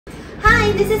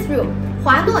Hi, this is Ru.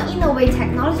 Huanuo Innovate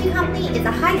technology company is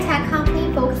a high-tech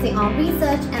company focusing on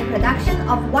research and production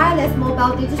of wireless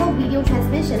mobile digital video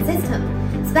transmission system,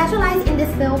 specialized in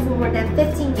this field for more than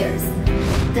 15 years.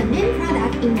 The main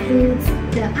product includes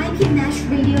the IP mesh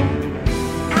radio,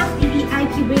 FDD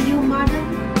IP radio modem,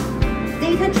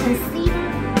 data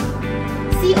transceiver,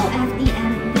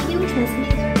 COFDM video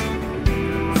transmitter,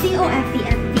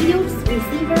 COFDM video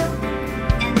receiver,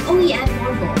 and OEM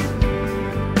module.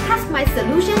 Customized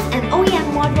solutions and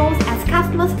OEM modules as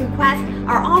customers' request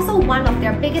are also one of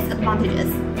their biggest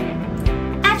advantages.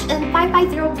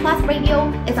 HN550 Plus radio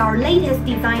is our latest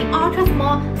design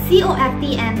ultra-small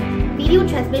COFDM video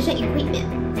transmission equipment,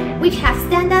 which has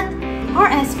standard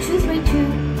RS232,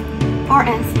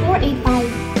 RS485,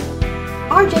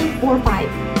 RJ45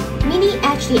 mini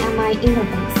HDMI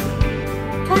interface,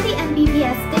 20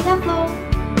 Mbps data flow,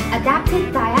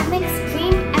 adaptive dynamic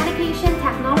stream allocation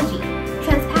technology,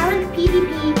 transparent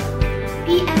PDP,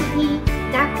 PNP,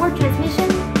 backward transmission.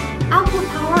 Output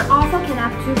power also can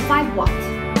up to 5 watts.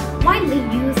 Widely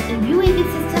used in UAV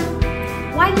system,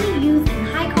 widely used in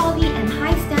high quality and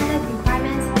high standard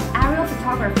requirements of aerial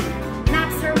photography,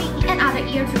 map surveying, and other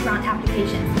ear-to-ground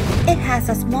applications. It has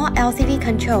a small LCD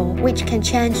control which can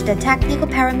change the technical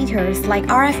parameters like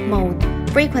RF mode,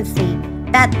 frequency,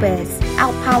 bandwidth,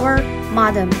 out power,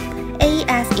 modem,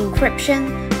 AES encryption,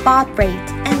 baud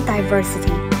rate, and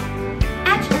diversity.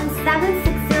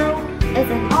 HN760 is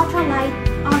an ultra-light,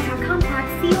 ultra-compact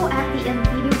COFDM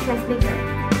video transmitter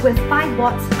with 5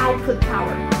 watts output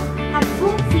power, has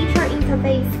full feature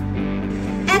interface,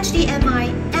 HDMI,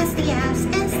 SDS,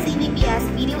 and CVBS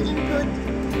video input,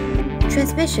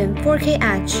 transmission 4K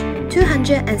H,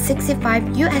 265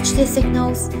 UHD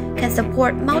signals, can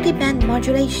support multi-band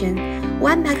modulation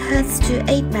 1 MHz to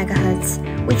 8 MHz,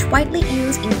 which widely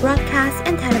used in broadcast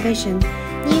and television,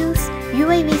 news,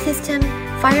 UAV system,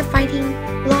 firefighting,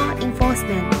 law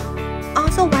enforcement.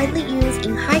 Also widely used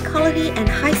in high quality and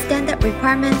high standard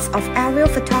requirements of aerial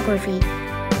photography,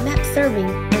 map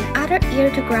surveying, and other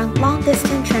ear-to-ground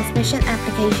long-distance transmission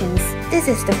applications. This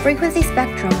is the frequency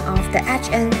spectrum of the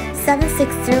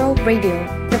HN760 radio.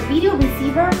 The video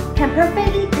receiver can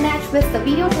perfectly match with the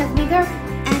video transmitter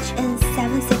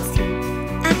HN760.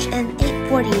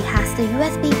 HN840 has the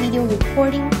USB video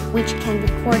recording, which can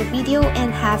record video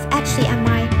and have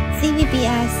HDMI,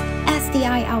 CVBS,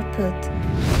 SDI output.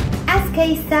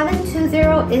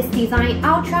 SK720 is designed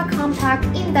ultra-compact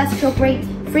industrial-grade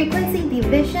frequency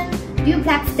division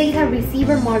duplex data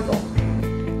receiver module.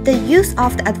 The use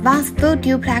of the advanced full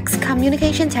duplex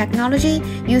communication technology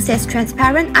uses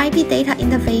transparent IP data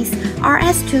interface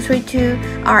RS232,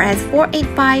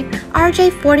 RS485,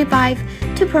 RJ45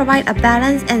 to provide a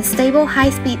balanced and stable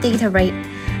high-speed data rate,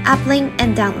 uplink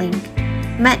and downlink.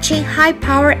 Matching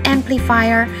high-power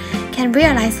amplifier can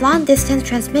realize long-distance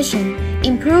transmission,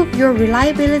 improve your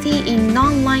reliability in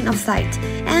non-line of sight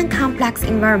and complex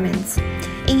environments.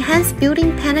 Enhance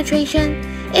building penetration.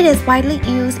 It is widely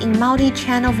used in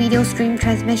multi-channel video stream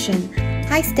transmission,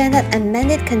 high-standard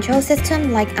unmanned control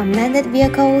system like unmanned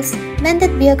vehicles,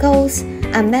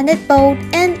 unmanned boat,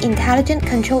 and intelligent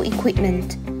control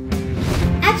equipment.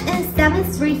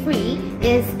 HN733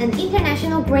 is an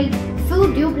international-grade full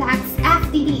duplex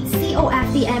FDD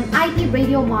COFDM IP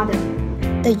radio modem.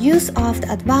 The use of the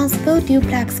advanced full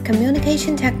duplex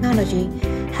communication technology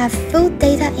have full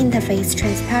data interface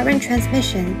transparent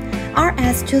transmission,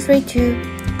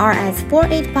 RS232,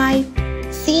 RS485,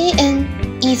 CAN,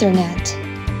 Ethernet.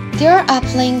 There are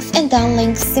uplinks and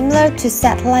downlinks similar to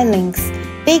satellite links.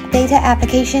 Big data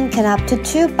application can up to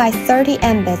 2 by 30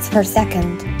 Mbits per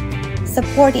second.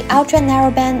 Support the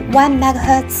ultra-narrowband 1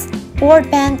 MHz,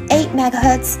 broadband 8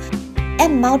 MHz,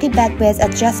 and multi-bandwidth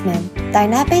adjustment.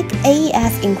 Dynamic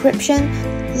AES encryption.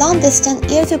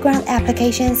 Long-distance ear-to-ground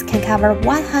applications can cover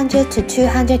 100 to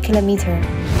 200 km.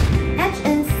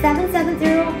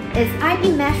 HN770 is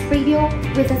IP mesh radio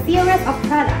with a series of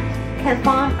products, can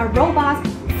form a robust,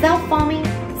 self-forming,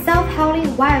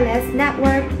 self-healing wireless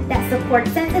network that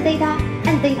supports sensor data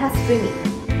and data streaming.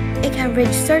 It can reach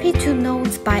 32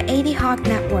 nodes by 80 hog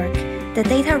network. The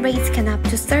data rates can up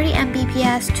to 30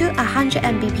 Mbps to 100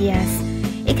 Mbps.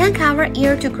 It can cover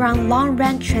ear-to-ground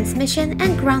long-range transmission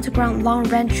and ground-to-ground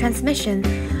long-range transmission.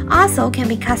 Also can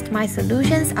be customized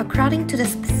solutions according to the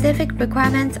specific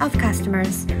requirements of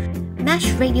customers.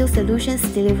 Mesh radio solutions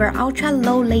deliver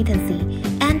ultra-low latency,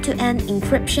 end-to-end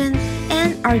encryption,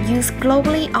 and are used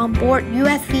globally on board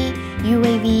USV,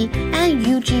 UAV, and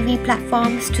UGV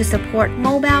platforms to support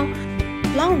mobile,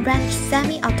 long-range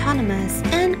semi-autonomous,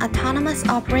 and autonomous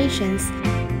operations,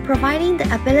 providing the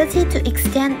ability to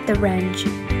extend the range.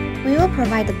 We will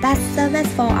provide the best service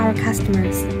for our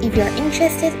customers. If you're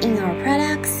interested in our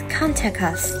products, contact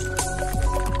us.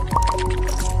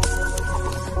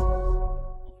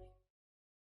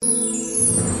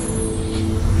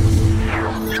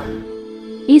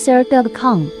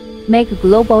 Ether.com. Make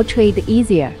global trade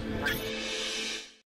easier.